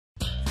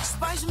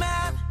Spice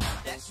math.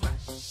 That's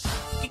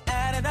right. You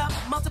add it up,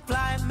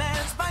 multiply it, man.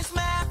 Spice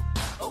math.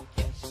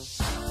 Okay.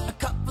 A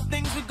couple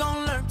things we're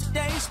gonna learn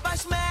today.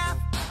 Spice math.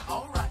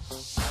 All right.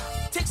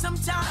 Take some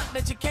time,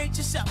 educate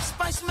yourself.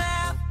 Spice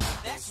math.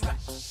 That's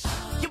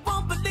right. You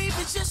won't believe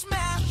it's just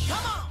math.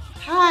 Come on.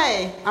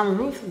 Hi, I'm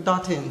Ruth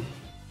Doughton.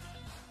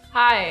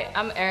 Hi,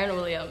 I'm Aaron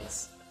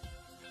Williams.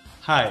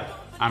 Hi,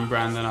 I'm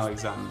Brandon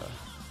Alexander.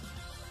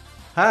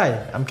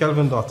 Hi, I'm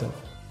Kelvin Doughton.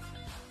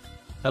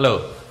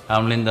 Hello,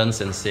 I'm Lyndon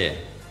Sincere.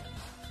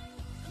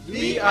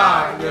 We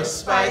are your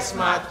Spice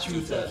Math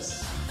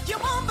tutors. You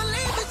won't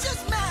believe it's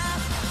just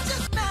math.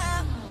 Just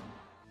math.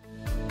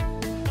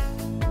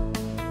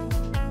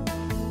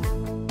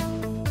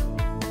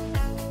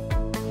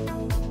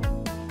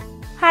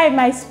 Hi,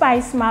 my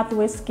Spice Math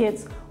Whiz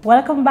kids.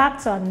 Welcome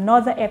back to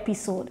another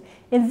episode.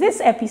 In this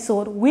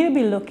episode, we'll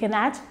be looking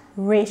at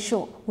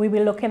ratio.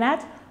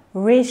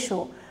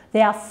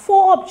 There are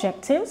 4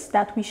 objectives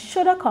that we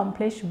should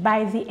accomplish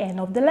by the end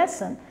of the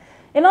lesson.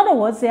 In other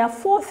words, there are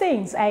 4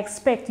 things I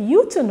expect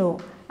you to know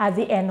at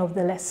the end of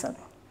the lesson.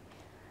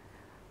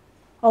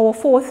 Our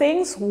 4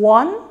 things: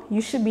 1,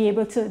 you should be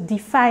able to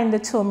define the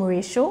term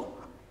ratio.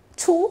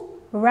 2,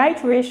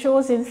 write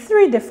ratios in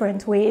 3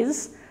 different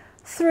ways.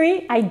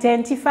 3,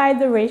 identify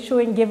the ratio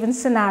in given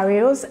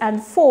scenarios.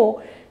 And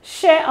 4,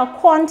 share a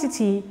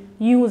quantity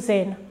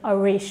using a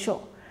ratio.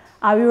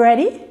 Are we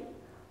ready?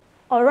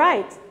 All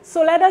right,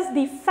 so let us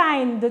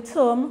define the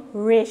term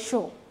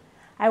ratio.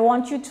 I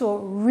want you to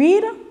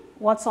read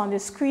what's on the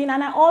screen,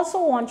 and I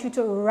also want you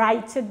to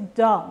write it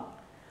down.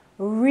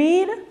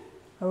 Read,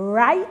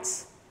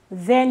 write,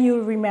 then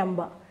you'll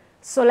remember.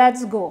 So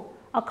let's go.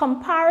 A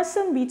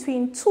comparison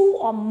between 2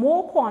 or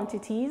more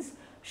quantities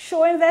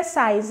showing their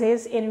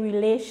sizes in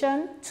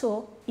relation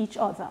to each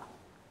other.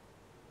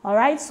 All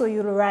right, so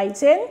you'll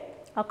write in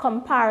a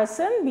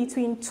comparison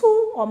between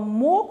 2 or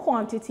more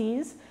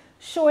quantities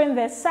showing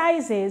their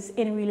sizes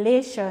in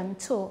relation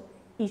to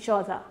each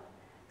other.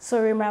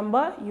 So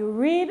remember, you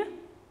read,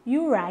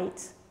 you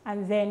write,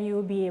 and then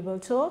you'll be able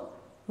to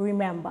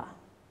remember.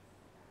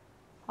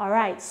 All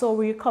right, so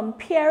we're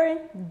comparing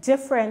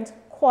different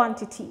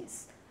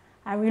quantities,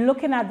 and we're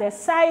looking at their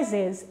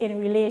sizes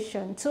in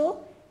relation to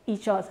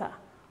each other.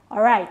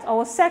 All right,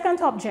 our second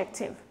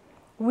objective,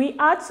 we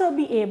are to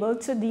be able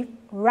to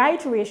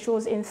write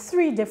ratios in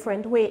 3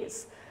 different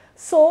ways.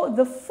 So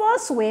the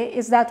first way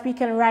is that we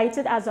can write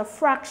it as a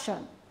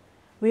fraction.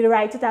 We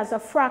write it as a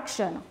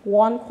fraction.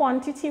 One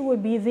quantity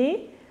would be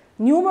the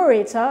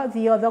numerator,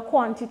 the other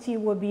quantity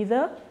would be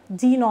the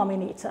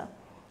denominator.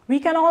 We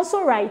can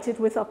also write it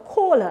with a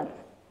colon.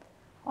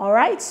 All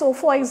right, so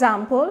for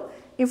example,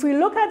 if we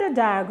look at the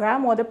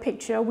diagram or the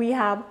picture, we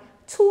have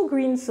 2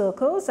 green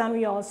circles and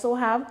we also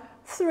have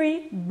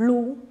 3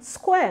 blue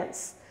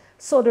squares.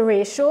 So the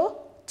ratio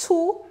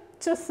 2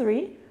 to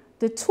 3,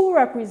 the 2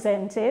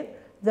 represented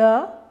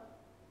the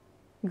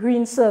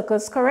green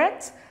circles,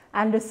 correct?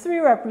 And the 3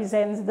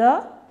 represents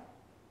the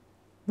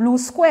blue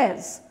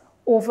squares.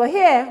 Over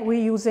here,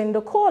 we're using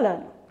the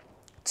colon,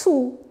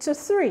 2 to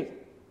 3.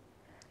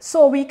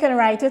 So we can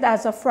write it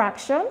as a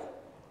fraction,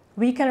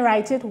 we can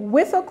write it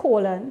with a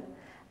colon,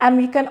 and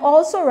we can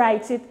also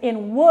write it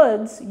in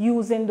words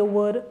using the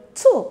word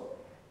 2.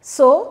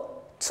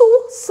 So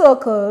 2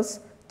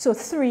 circles to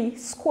 3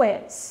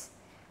 squares.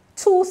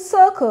 2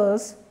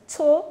 circles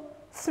to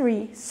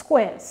 3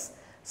 squares.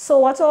 So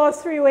what are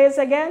 3 ways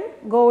again?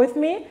 Go with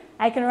me.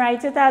 I can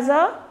write it as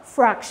a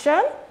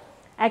fraction,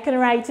 I can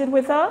write it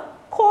with a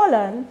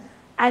colon,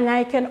 and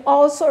I can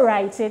also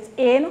write it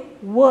in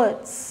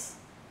words.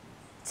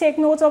 Take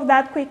note of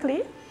that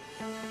quickly.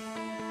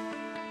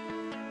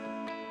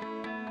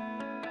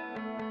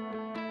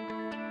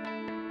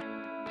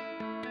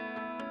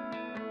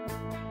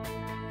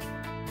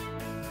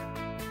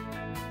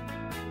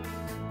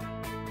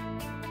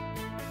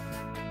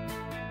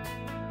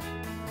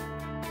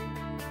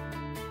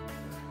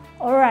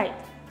 All right,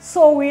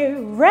 so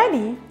we're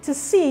ready to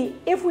see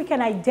if we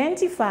can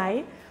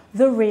identify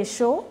the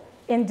ratio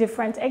in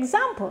different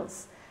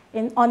examples.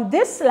 On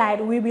this slide,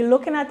 we'll be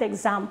looking at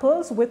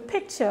examples with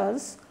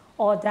pictures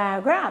or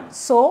diagrams.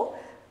 So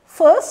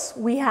first,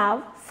 we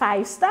have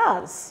 5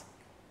 stars.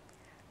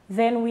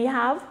 Then we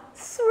have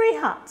 3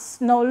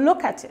 hearts. Now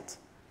look at it.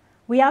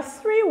 We have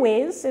 3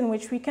 ways in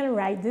which we can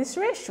write this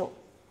ratio.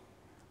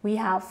 We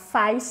have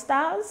 5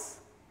 stars,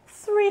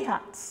 3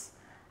 hearts.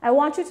 I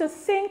want you to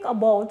think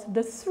about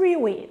the 3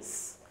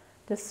 ways.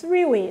 The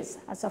 3 ways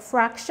as a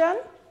fraction,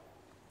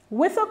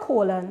 with a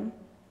colon,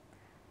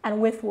 and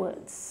with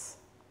words.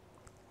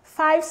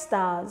 5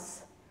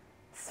 stars,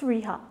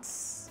 3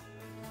 hearts.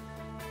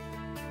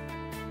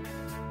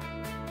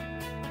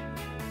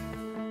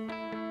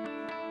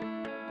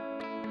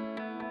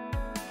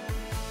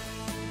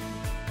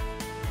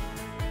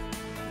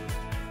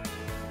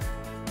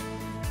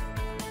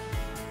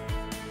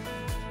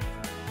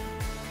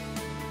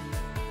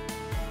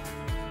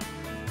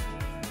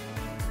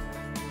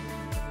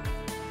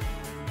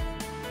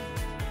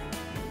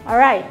 All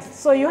right,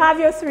 so you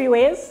have your 3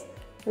 ways.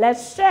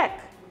 Let's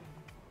check.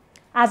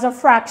 As a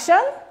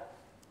fraction,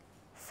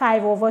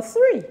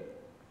 5/3.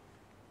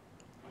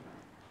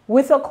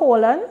 With a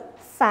colon,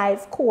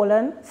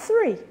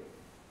 5:3.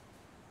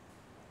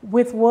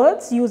 With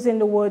words using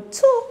the word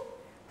to,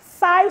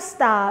 5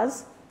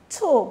 stars,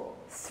 2,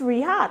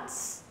 3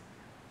 hearts.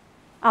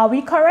 Are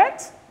we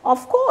correct?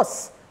 Of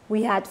course.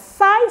 We had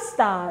 5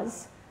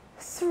 stars,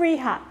 3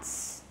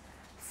 hearts.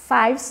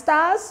 5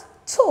 stars,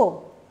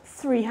 2,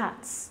 3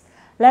 hearts.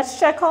 Let's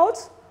check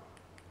out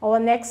our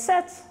next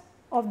set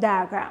of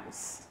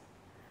diagrams.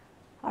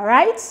 All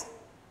right?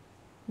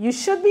 You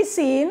should be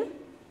seeing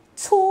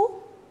 2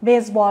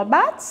 baseball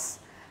bats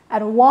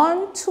and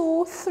 1,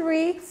 2,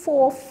 3,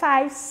 4,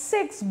 5,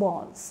 6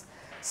 balls.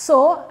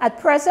 So at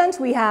present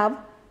we have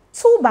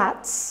 2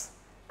 bats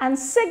and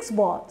 6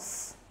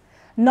 balls.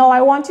 Now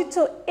I want you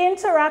to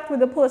interact with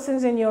the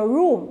persons in your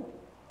room.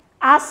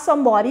 Ask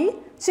somebody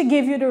to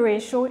give you the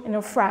ratio in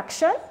a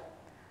fraction.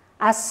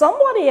 Ask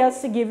somebody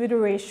else to give you the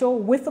ratio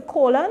with a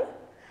colon.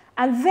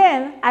 And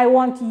then I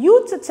want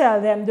you to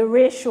tell them the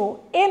ratio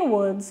in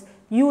words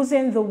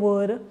using the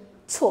word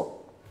to.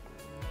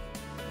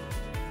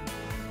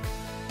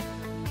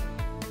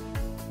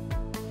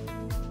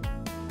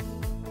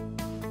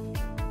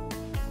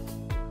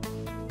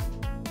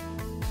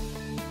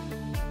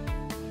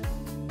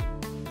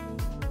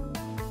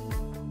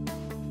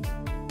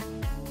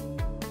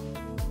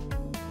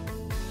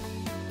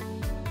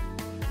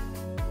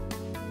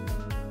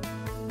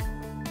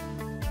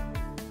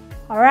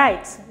 All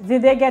right,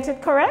 did they get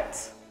it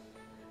correct?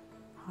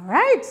 All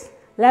right,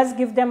 let's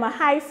give them a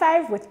high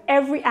five with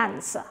every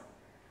answer.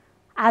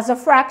 As a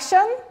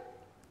fraction,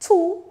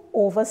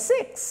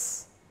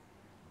 2/6.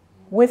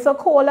 With a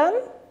colon,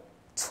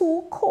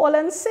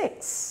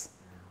 2:6.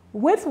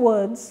 With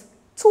words,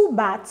 2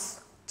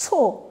 bats,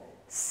 2,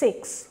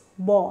 6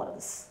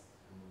 balls.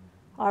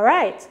 All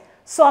right,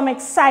 so I'm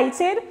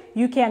excited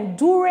you can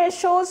do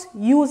ratios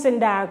using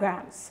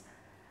diagrams.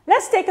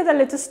 Let's take it a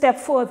little step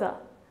further.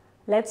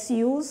 Let's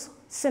use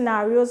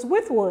scenarios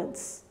with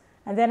words.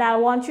 And then I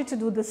want you to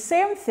do the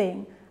same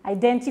thing.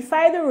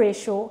 Identify the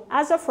ratio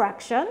as a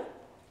fraction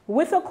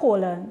with a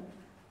colon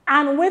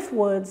and with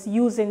words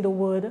using the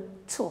word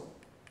to.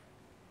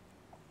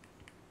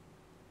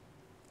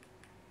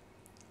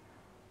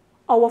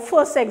 Our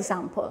first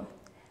example.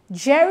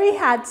 Jerry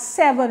had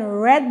 7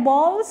 red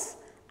balls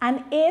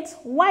and 8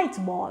 white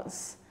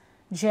balls.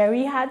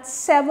 Jerry had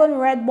 7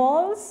 red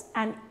balls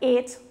and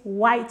 8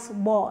 white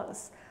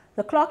balls.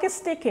 The clock is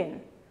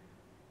ticking.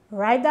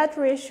 Write that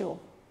ratio.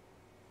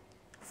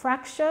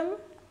 Fraction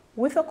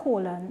with a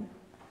colon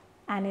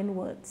and in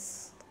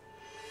words.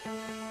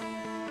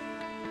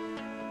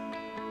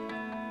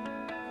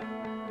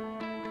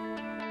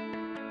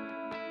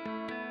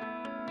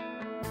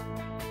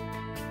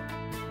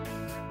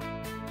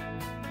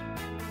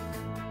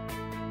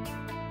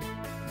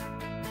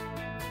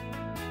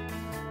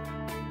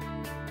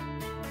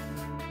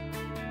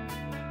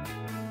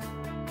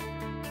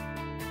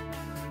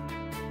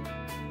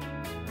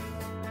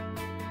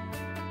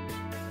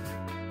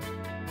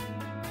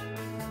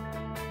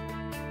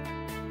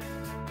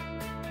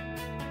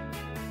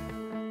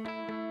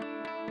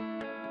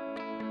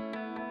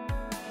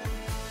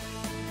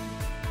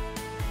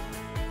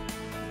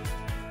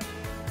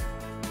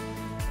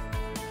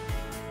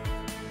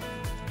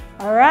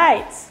 All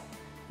right,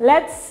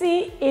 let's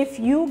see if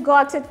you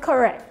got it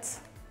correct.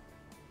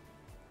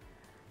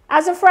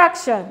 As a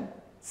fraction,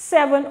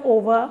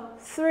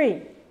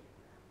 7/3.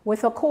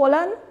 With a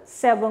colon,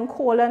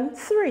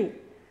 7:3.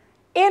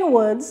 In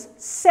words,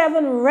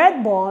 7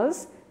 red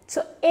balls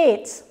to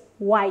 8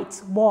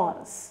 white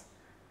balls.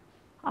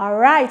 All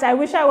right, I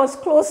wish I was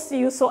close to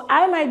you so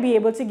I might be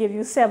able to give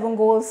you 7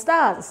 gold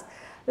stars.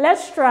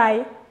 Let's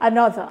try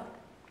another.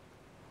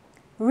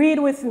 Read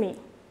with me.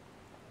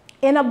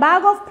 In a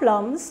bag of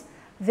plums,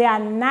 there are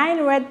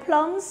 9 red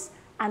plums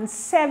and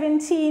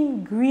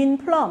 17 green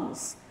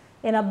plums.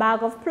 In a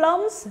bag of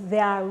plums,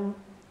 there are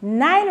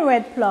 9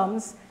 red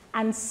plums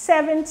and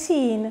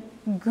 17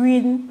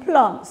 green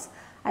plums.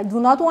 I do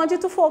not want you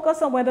to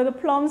focus on whether the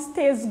plums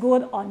taste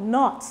good or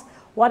not.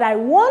 What I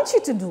want you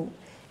to do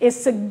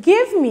is to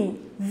give me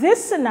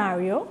this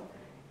scenario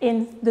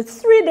in the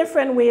 3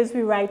 different ways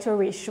we write a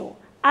ratio.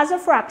 As a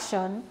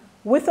fraction,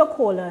 with a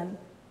colon,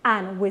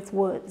 and with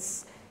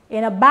words.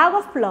 In a bag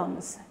of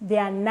plums,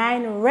 there are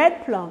 9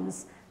 red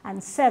plums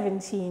and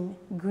 17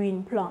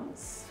 green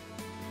plums.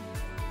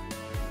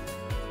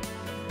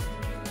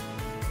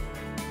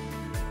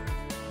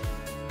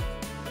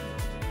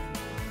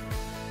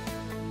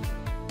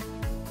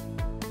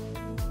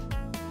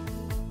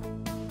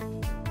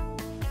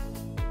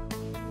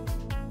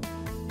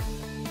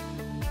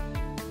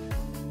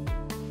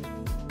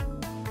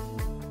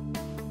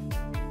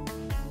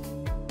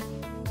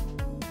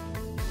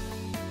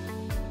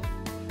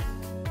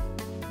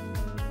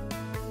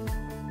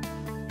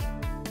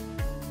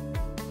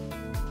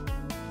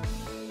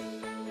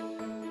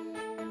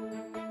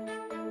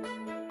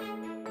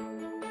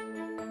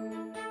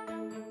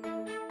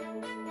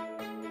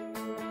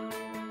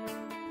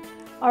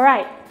 All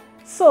right,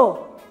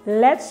 so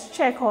let's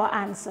check our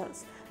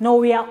answers. Now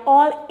we are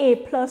all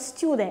A+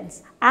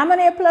 students. I'm an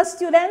A+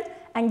 student,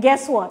 and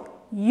guess what?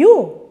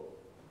 You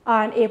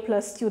are an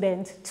A+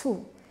 student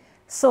too.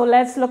 So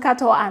let's look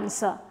at our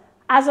answer.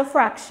 As a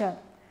fraction,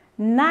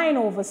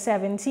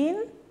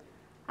 9/17,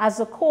 as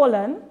a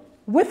colon,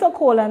 with a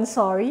colon,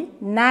 sorry,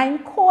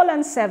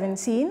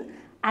 9:17,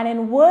 and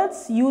in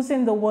words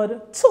using the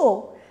word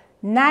to,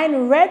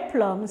 9 red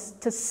plums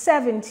to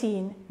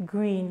 17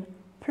 green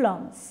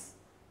plums.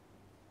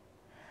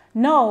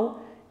 Now,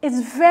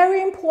 it's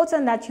very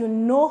important that you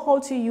know how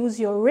to use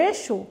your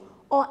ratio,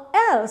 or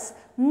else,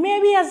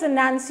 maybe as a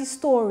Nancy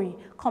story,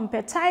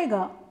 compare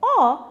Tiger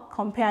or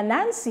compare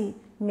Nancy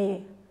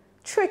may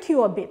trick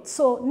you a bit.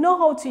 So know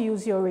how to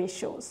use your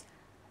ratios.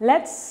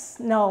 Let's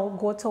now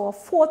go to our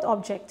fourth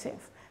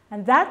objective.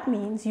 And that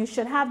means you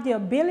should have the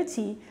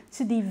ability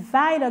to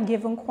divide a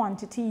given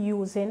quantity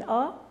using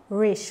a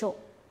ratio.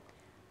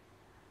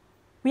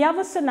 We have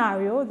a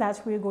scenario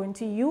that we're going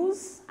to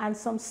use and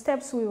some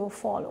steps we will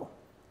follow.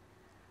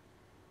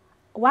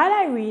 While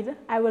I read,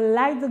 I would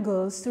like the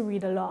girls to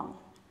read along.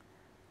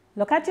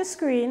 Look at your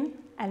screen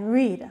and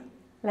read.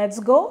 Let's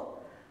go.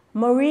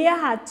 Maria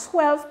had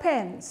 12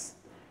 pens.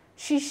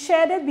 She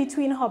shared it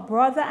between her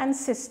brother and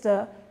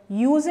sister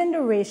using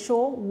the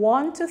ratio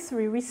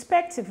 1:3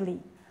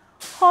 respectively.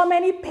 How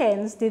many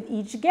pens did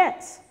each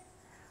get?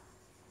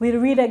 We'll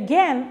read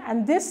again,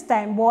 and this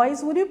time,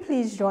 boys, would you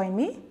please join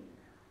me?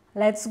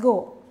 Let's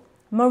go.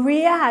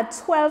 Maria had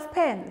 12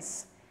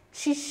 pens.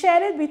 She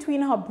shared it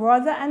between her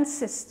brother and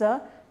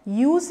sister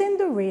using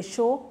the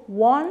ratio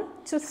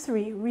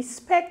 1:3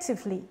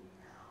 respectively.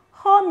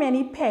 How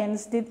many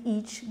pens did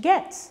each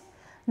get?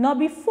 Now,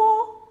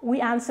 before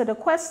we answer the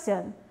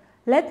question,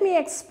 let me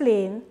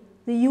explain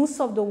the use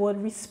of the word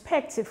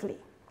respectively.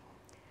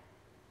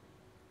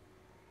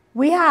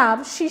 We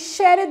have, she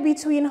shared it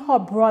between her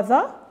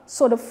brother.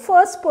 So the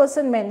first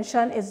person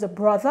mentioned is the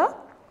brother,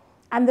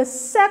 and the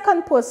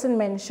second person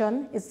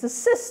mentioned is the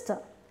sister.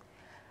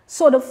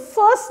 So the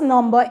first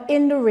number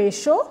in the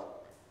ratio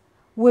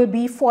will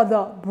be for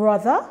the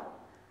brother.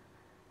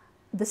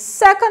 The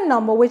second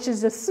number, which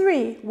is the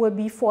 3, will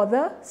be for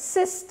the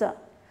sister.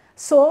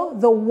 So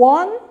the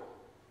 1,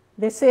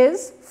 this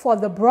is for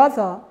the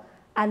brother,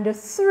 and the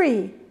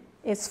 3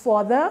 is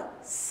for the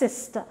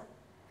sister.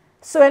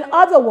 So in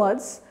other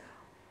words,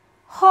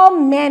 how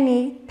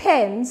many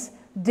pens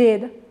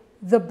did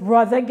the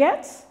brother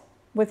get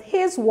with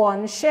his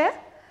 1 share?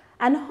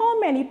 And how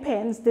many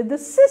pens did the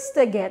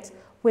sister get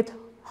with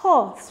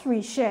her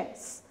 3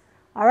 shares?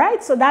 All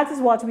right, so that is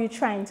what we're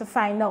trying to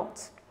find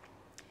out.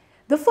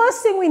 The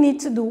first thing we need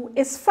to do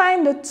is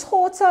find the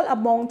total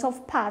amount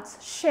of parts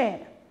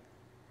shared.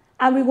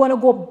 And we're going to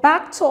go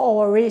back to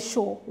our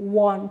ratio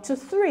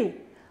 1:3.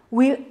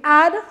 We'll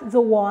add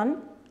the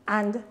 1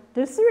 and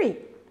the 3.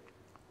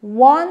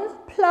 1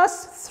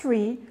 plus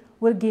 3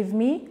 will give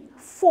me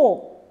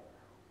 4.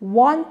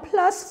 1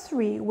 plus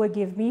 3 will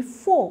give me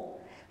 4.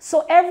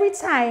 So every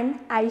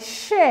time I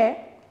share,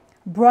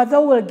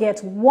 brother will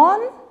get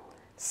 1,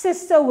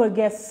 sister will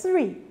get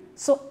 3.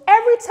 So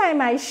every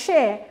time I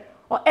share,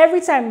 or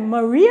every time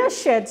Maria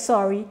shared,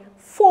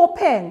 4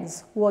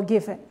 pens were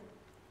given.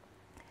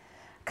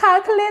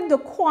 Calculate the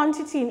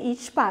quantity in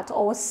each part,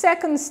 our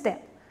second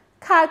step.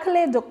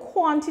 Calculate the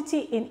quantity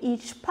in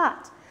each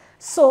part.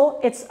 So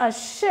it's a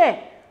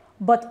share,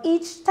 but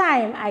each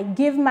time I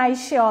give my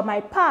share or my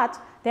part,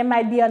 there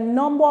might be a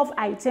number of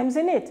items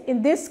in it.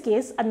 In this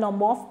case, a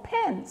number of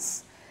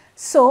pens.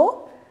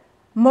 So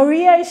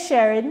Maria is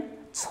sharing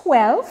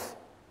 12,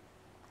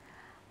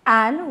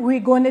 and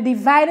we're going to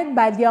divide it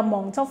by the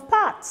amount of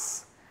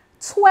parts.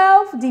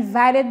 12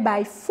 divided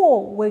by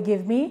 4 will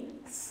give me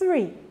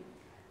 3.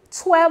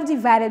 12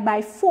 divided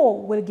by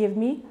 4 will give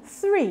me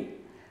 3.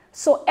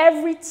 So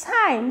every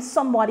time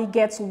somebody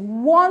gets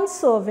 1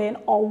 serving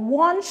or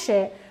 1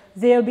 share,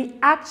 they'll be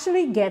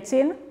actually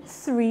getting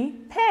 3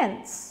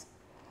 pens.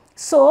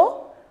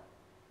 So,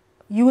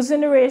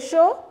 using the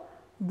ratio,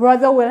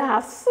 brother will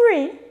have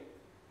 3.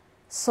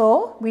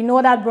 So, we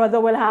know that brother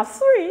will have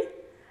 3.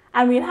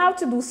 And we'll have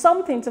to do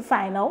something to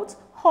find out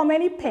how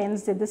many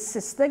pens did the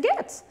sister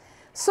get.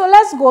 So,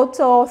 let's go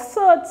to our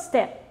third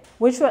step,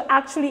 which will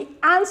actually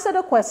answer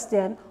the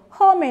question,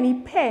 how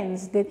many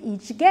pens did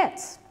each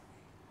get?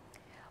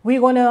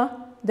 We're going to,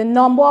 the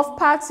number of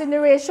parts in the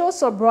ratio,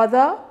 so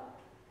brother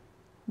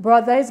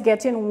is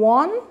getting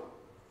 1,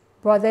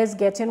 brother is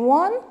getting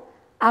 1,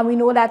 and we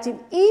know that in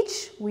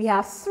each we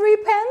have 3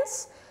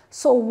 pens,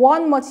 so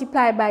 1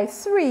 multiplied by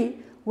 3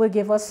 will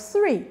give us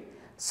 3.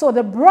 So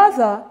the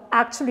brother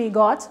actually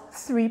got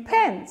 3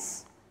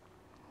 pens.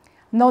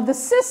 Now the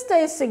sister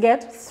is to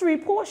get 3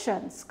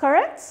 portions,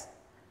 correct?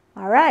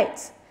 All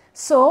right,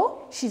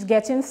 so she's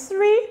getting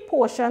 3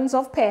 portions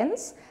of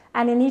pens,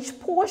 and in each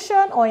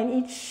portion or in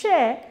each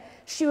share,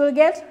 she will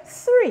get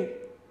 3.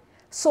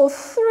 So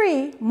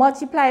 3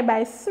 multiplied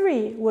by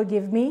 3 will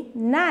give me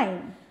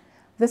 9.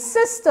 The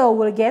sister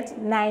will get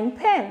 9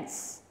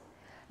 pens.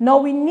 Now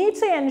we need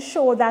to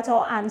ensure that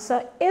our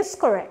answer is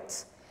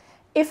correct.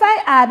 If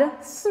I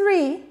add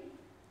 3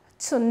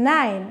 to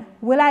 9,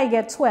 will I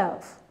get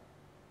 12?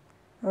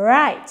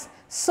 Right.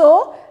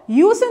 So,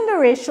 using the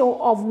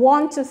ratio of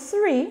 1 to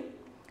 3,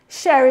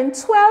 sharing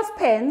 12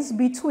 pence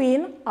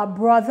between a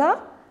brother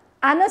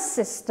and a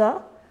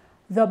sister,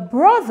 the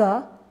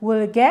brother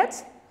will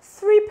get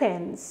 3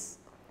 pence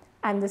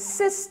and the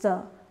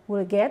sister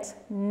will get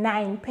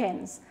 9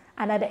 pence.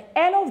 And at the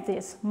end of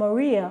this,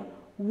 Maria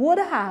would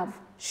have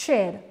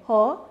shared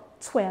her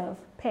 12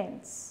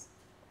 pence.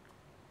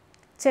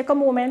 Take a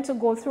moment to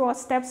go through our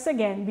steps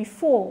again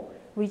before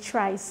we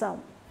try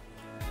some.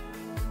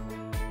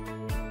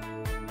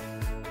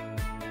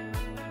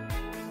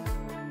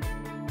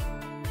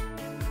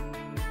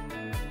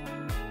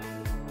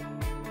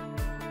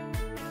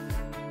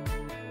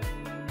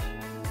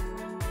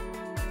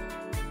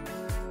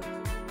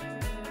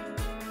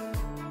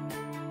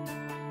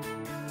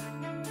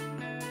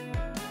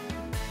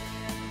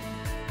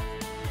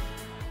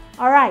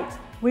 All right,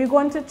 we're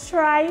going to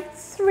try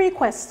 3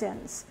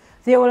 questions.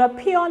 They will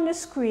appear on the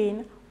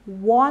screen,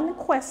 1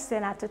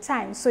 question at a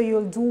time. So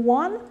you'll do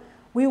one,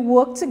 we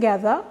work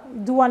together,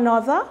 do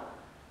another,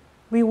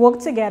 we work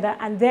together,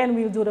 and then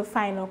we'll do the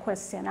final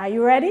question. Are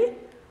you ready?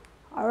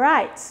 All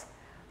right.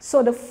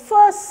 So the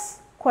first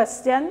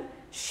question,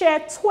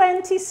 share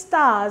 20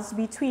 stars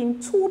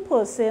between 2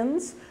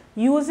 persons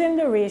using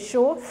the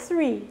ratio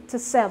 3 to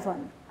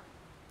 7.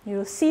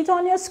 You'll see it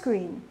on your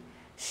screen.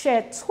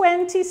 Share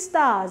 20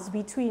 stars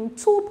between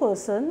 2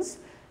 persons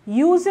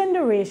using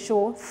the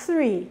ratio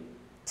 3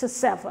 to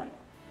 7.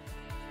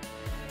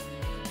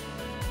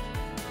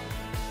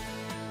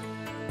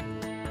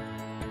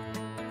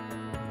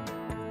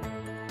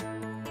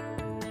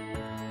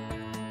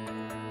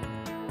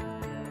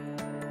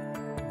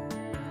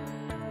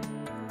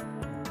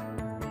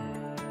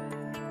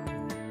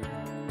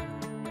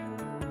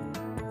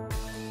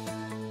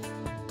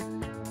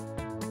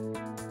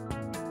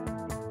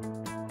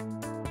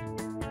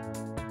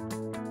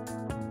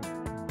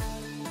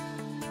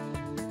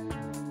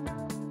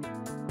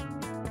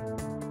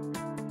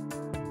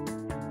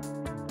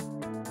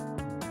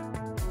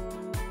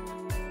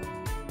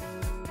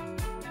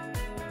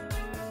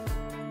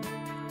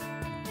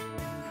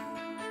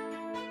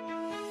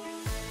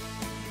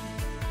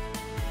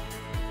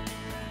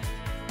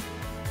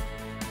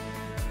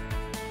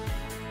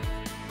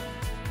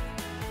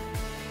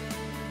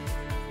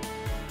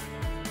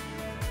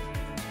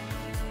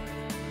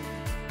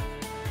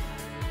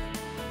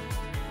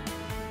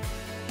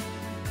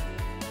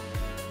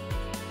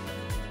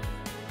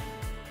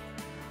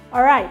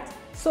 All right,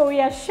 so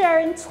we are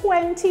sharing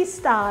 20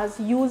 stars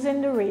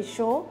using the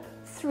ratio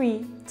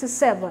 3 to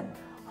 7.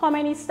 How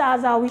many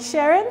stars are we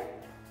sharing?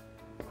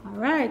 All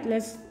right,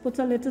 let's put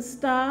a little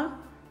star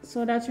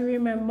so that you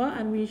remember,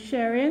 and we're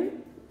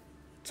sharing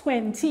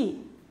 20.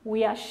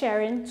 We are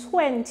sharing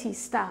 20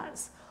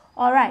 stars.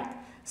 All right,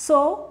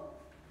 so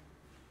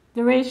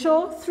the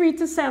ratio 3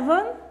 to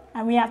 7,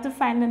 and we have to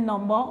find the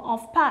number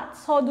of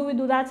parts. How do we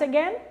do that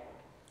again?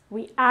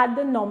 We add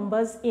the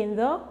numbers in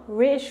the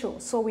ratio.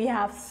 So we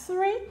have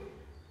 3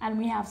 and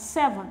we have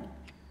 7.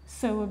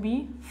 So it will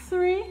be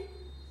 3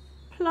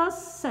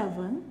 plus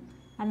 7,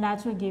 and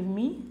that will give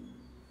me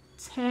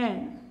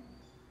 10.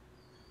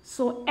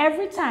 So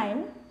every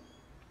time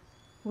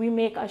we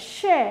make a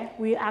share,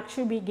 we'll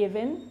actually be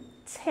given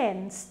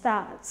 10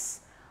 stars.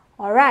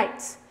 All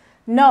right.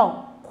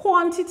 Now,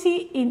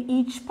 quantity in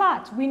each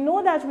part. We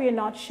know that we are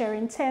not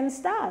sharing 10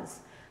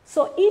 stars.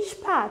 So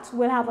each part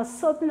will have a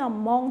certain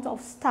amount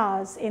of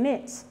stars in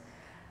it.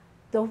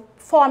 The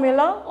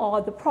formula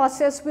or the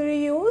process we'll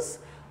use,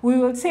 we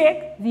will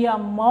take the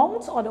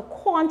amount or the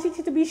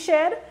quantity to be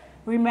shared.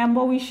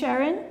 Remember, we're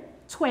sharing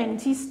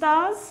 20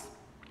 stars.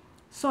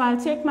 So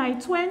I'll take my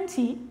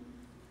 20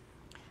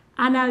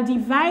 and I'll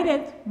divide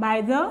it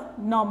by the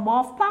number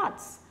of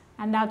parts.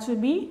 And that will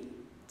be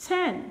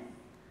 10.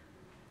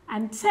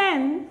 And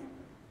 10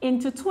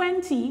 into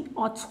 20,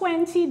 or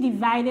 20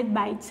 divided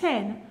by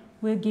 10,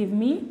 will give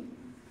me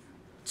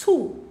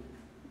 2.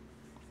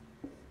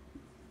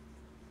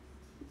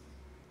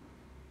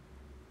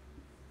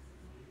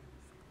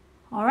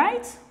 All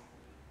right?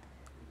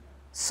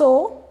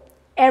 So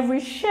every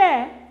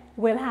share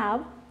will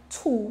have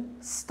 2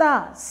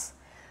 stars.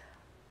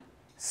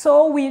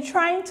 So we're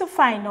trying to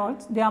find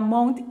out the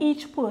amount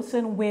each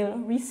person will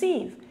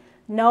receive.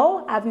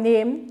 Now I've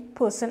named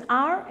person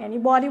R,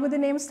 anybody with the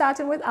name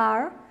starting with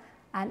R,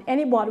 and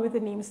anybody with the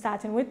name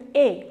starting with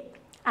A.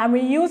 And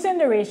we're using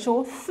the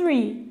ratio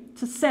 3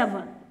 to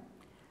 7.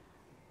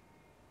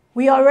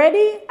 We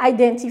already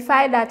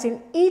identified that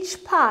in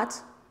each part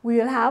we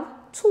will have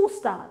 2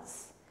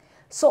 stars.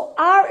 So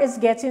R is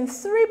getting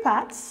 3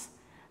 parts,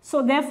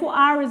 so therefore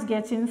R is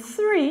getting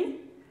 3,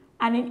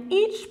 and in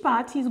each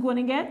part he's going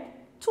to get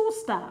 2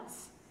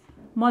 stars,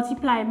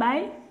 multiplied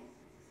by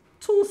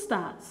 2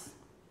 stars.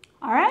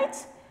 All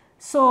right?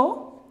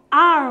 So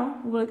R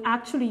will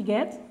actually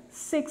get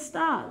 6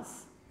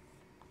 stars.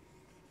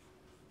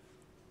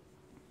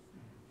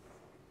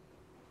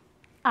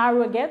 R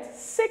will get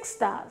 6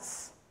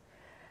 stars.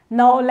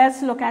 Now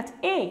let's look at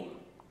A.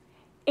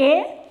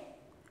 A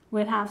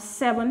will have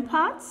 7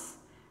 parts,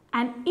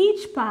 and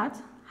each part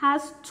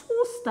has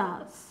 2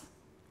 stars.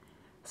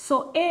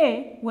 So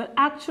A will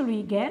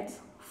actually get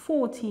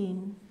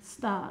 14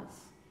 stars.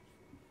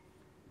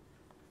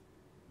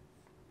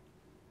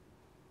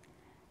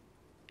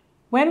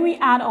 When we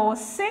add our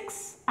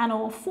 6 and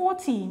our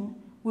 14,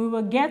 we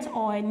will get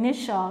our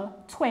initial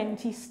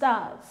 20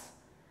 stars.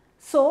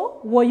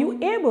 So, were you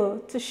able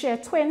to share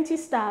 20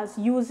 stars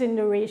using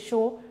the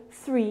ratio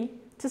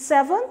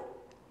 3:7?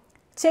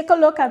 Take a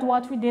look at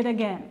what we did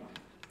again.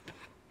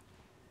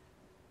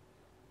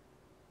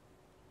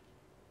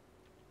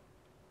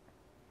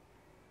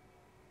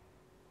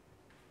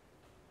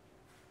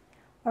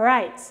 All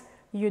right,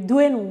 you're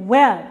doing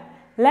well.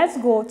 Let's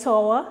go to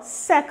our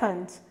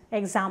second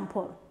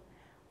example.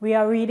 We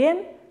are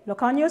reading,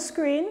 look on your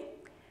screen,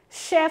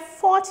 share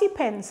 40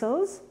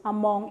 pencils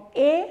among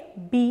A,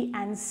 B,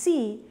 and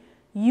C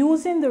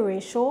using the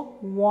ratio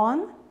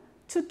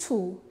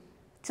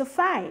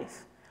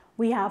 1:2:5.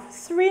 We have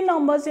 3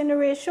 numbers in the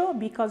ratio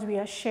because we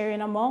are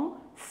sharing among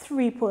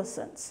 3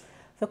 persons.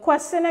 The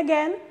question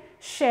again,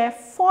 share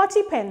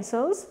 40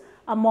 pencils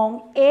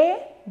among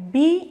A,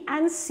 B,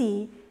 and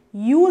C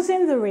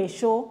using the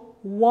ratio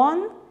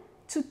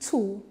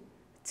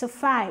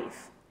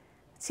 1:2:5.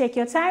 Take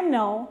your time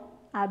now.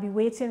 I'll be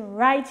waiting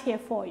right here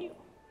for you.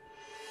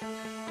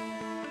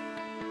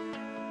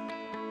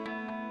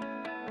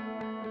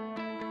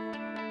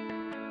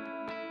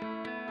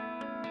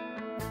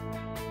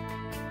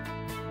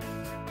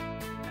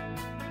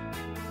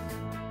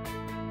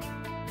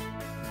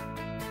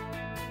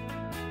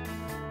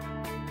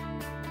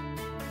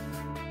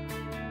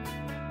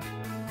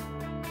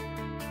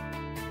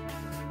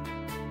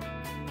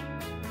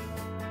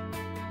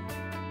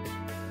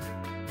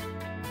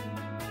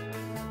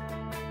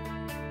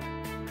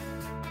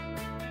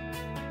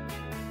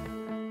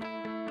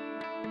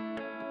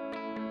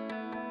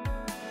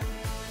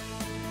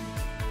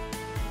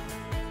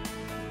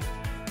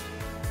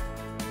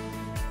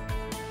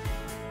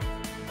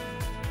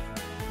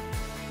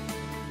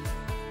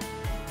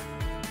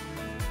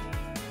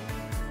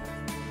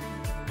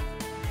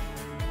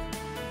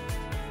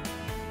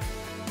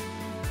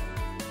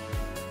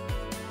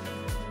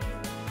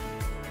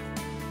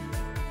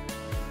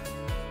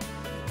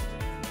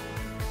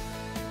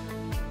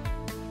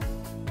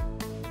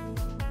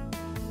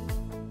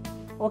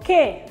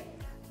 Okay,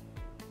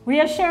 we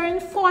are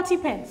sharing 40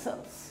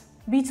 pencils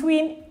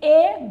between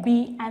A,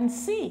 B, and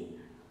C.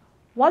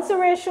 What's the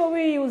ratio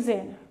we're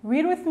using?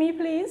 Read with me,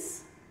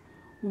 please.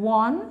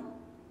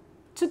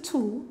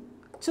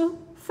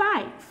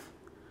 1:2:5.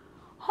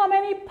 How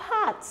many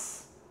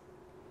parts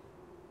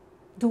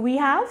do we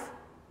have?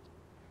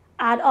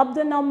 Add up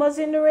the numbers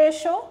in the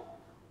ratio.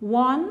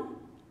 1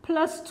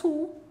 +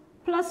 2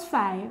 +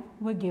 5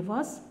 will give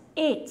us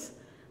 8.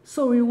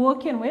 So we're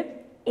working with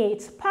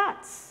 8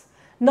 parts.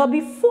 Now,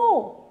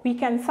 before we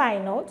can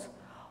find out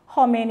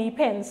how many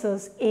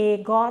pencils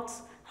A got,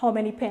 how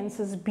many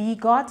pencils B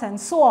got, and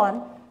so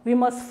on, we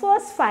must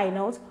first find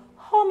out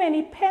how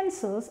many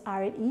pencils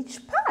are in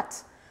each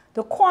part,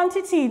 the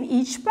quantity in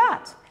each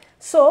part.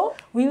 So,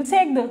 we'll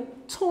take the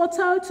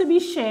total to be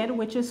shared,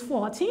 which is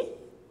 40,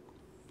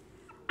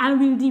 and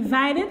we'll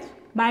divide it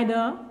by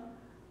the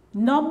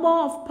number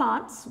of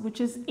parts, which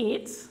is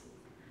 8,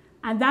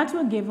 and that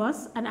will give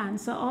us an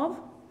answer of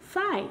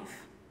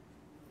 5.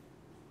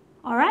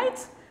 All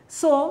right,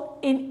 so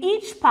in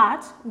each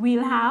part,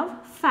 we'll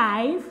have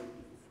 5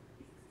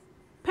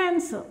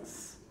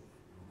 pencils.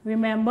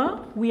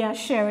 Remember, we are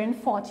sharing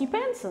 40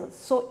 pencils,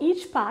 so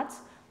each part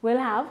will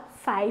have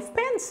 5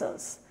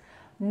 pencils.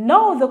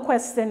 Now the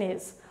question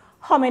is,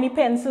 how many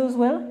pencils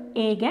will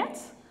A get?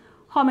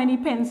 How many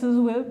pencils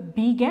will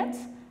B get?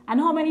 And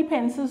how many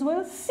pencils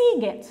will C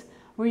get?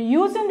 We're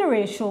using the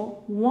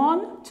ratio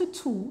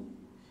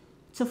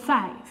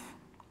 1:2:5.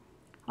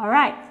 All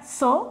right,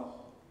 so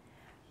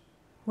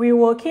we're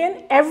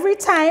working every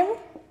time.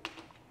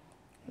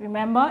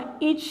 Remember,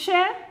 each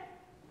share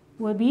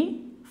will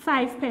be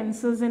 5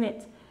 pencils in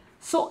it.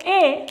 So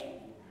A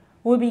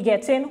will be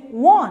getting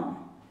 1.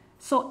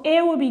 So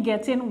A will be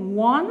getting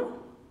 1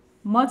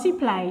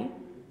 multiplied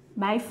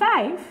by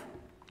 5,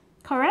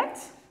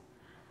 correct?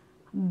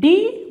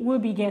 B will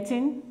be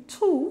getting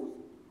 2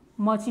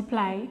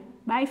 multiplied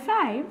by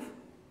 5.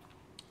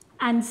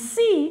 And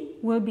C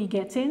will be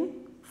getting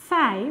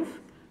 5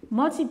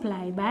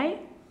 multiplied by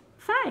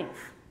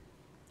 5.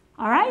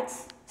 All right,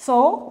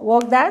 so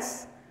work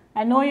that.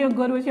 I know you're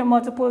good with your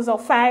multiples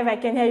of 5. I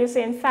can hear you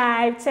saying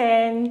 5,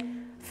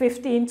 10,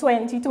 15,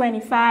 20,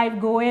 25,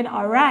 going.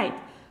 All right,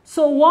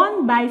 so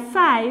 1 by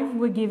 5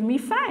 will give me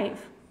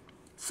 5.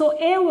 So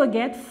A will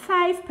get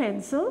 5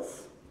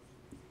 pencils.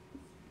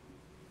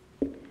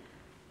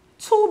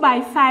 2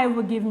 by 5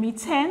 will give me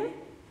 10.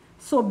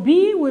 So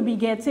B will be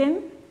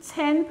getting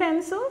 10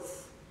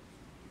 pencils.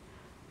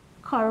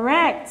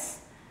 Correct.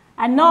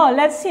 And now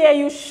let's hear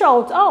you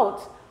shout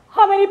out.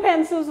 How many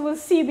pencils will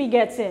C be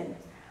getting?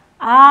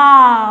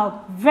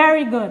 Ah,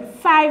 very good.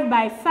 5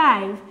 by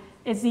 5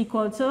 is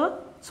equal to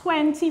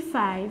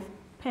 25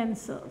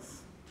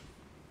 pencils.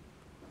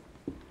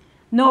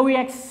 Now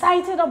we're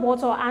excited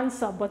about our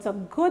answer, but a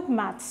good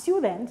math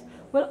student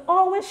will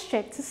always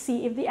check to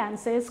see if the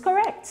answer is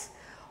correct.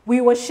 We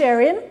were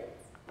sharing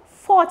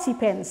 40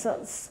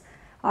 pencils.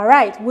 All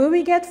right, will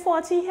we get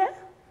 40 here?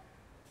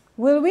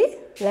 Will we?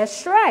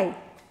 Let's try.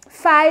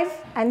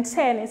 5 and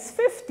 10 is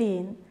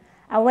 15.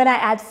 And when I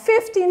add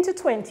 15 to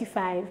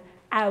 25,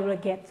 I will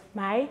get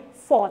my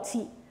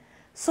 40.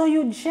 So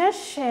you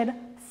just shared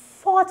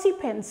 40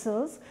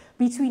 pencils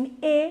between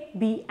A,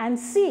 B, and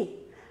C.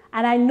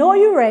 And I know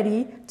you're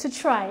ready to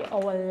try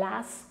our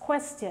last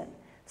question.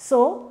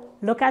 So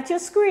look at your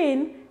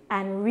screen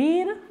and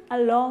read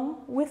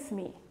along with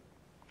me.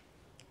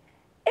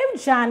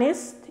 If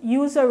Janice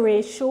used a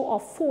ratio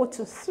of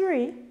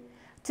 4:3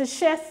 to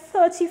share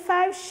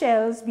 35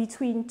 shells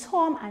between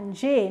Tom and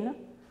Jane,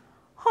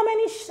 how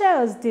many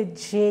shells did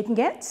Jane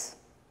get?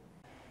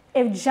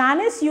 If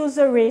Janice used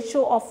a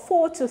ratio of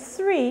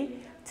 4:3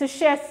 to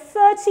share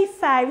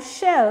 35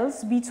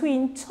 shells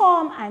between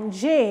Tom and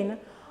Jane,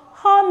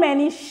 how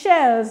many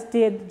shells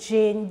did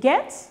Jane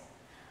get?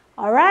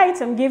 All right,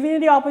 I'm giving you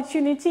the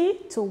opportunity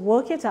to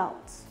work it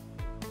out.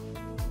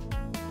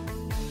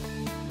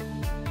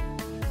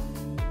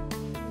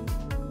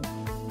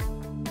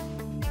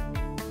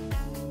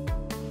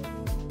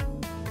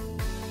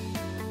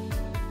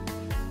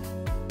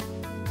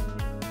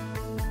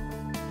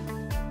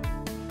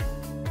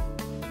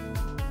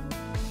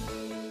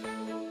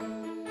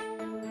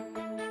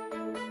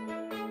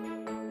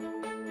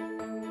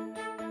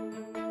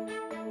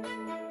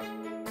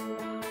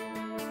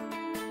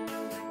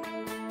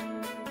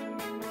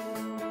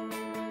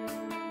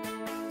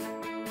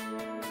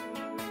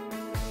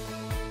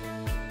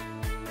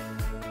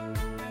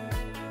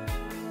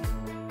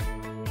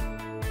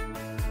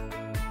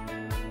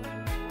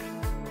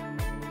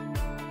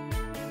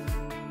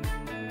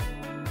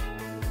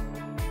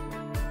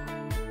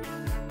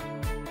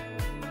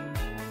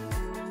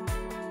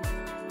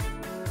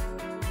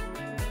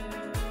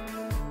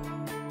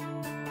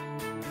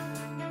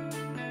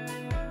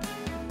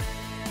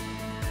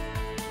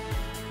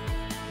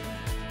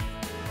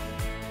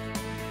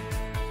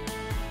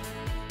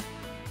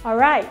 All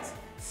right,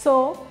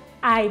 so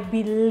I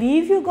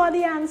believe you got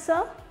the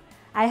answer.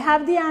 I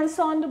have the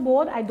answer on the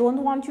board. I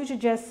don't want you to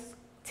just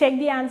take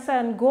the answer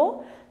and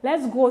go.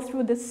 Let's go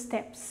through the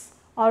steps.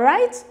 All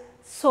right,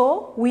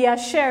 so we are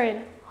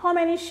sharing how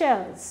many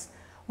shells?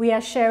 We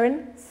are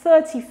sharing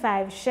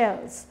 35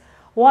 shells.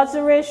 What's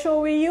the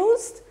ratio we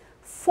used?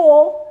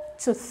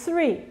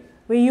 4:3.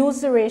 We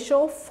used the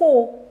ratio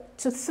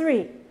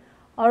 4:3.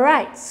 All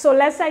right, so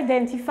let's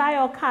identify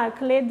or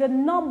calculate the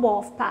number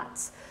of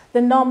parts.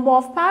 The number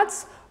of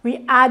parts,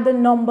 we add the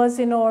numbers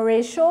in our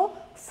ratio.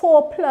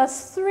 4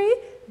 plus 3,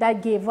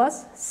 that gave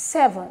us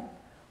 7.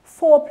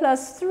 4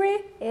 plus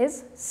 3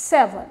 is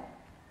 7.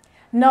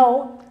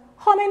 Now,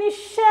 how many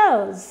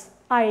shells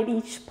are in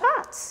each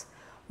part?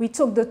 We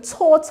took the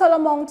total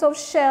amount of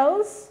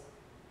shells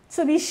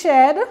to be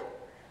shared.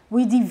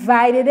 We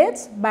divided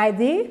it by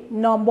the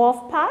number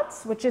of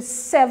parts, which is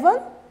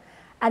 7,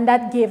 and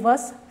that gave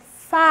us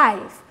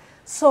 5.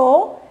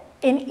 So,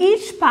 in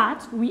each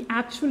part, we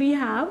actually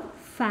have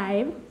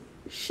 5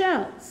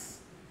 shells.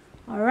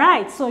 All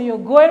right, so you're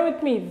going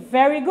with me.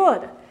 Very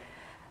good.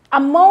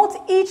 Amount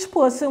each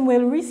person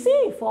will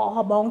receive, or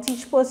amount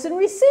each person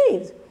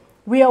receives.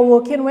 We are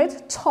working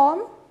with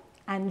Tom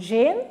and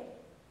Jane.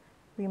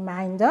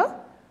 Reminder,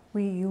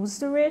 we use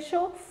the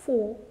ratio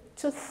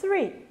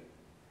 4:3.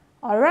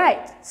 All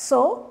right,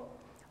 so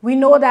we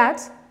know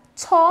that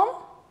Tom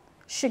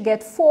should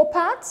get 4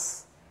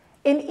 parts.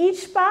 In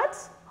each part,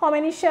 how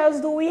many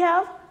shells do we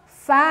have?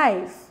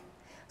 5.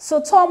 So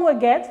Tom will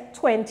get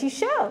 20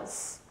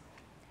 shells.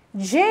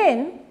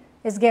 Jane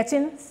is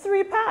getting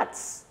 3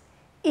 parts.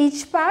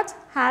 Each part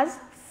has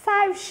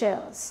 5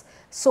 shells.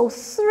 So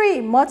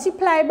 3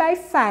 multiplied by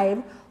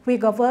 5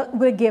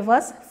 will give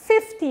us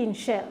 15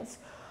 shells.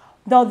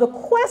 Now the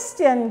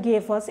question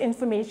gave us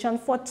information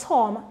for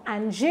Tom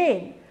and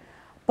Jane,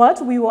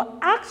 but we were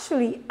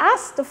actually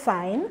asked to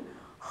find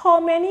how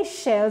many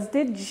shells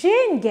did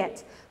Jane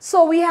get.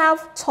 So we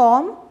have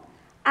Tom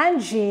and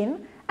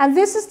Jane, and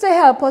this is to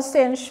help us to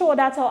ensure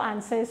that our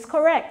answer is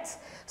correct.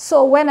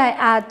 So when I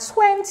add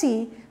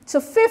 20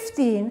 to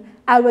 15,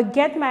 I will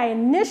get my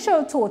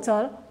initial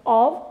total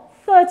of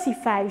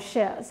 35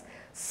 shells.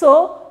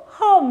 So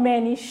how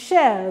many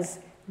shells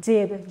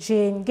did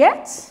Jane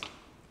get?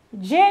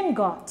 Jane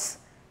got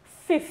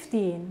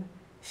 15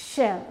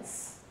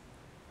 shells.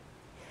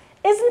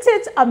 Isn't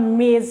it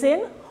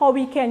amazing how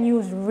we can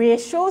use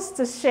ratios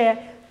to share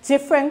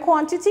different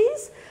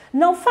quantities?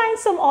 Now find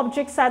some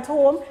objects at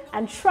home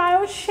and try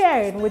out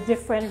sharing with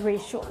different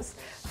ratios.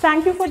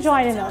 Thank you for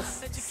joining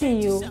us. See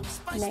you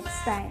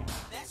next time.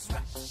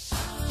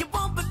 You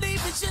won't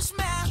believe it's just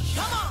math.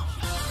 Come on.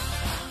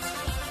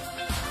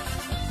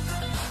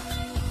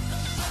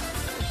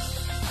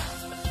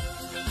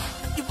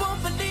 You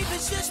won't believe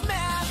it's just math.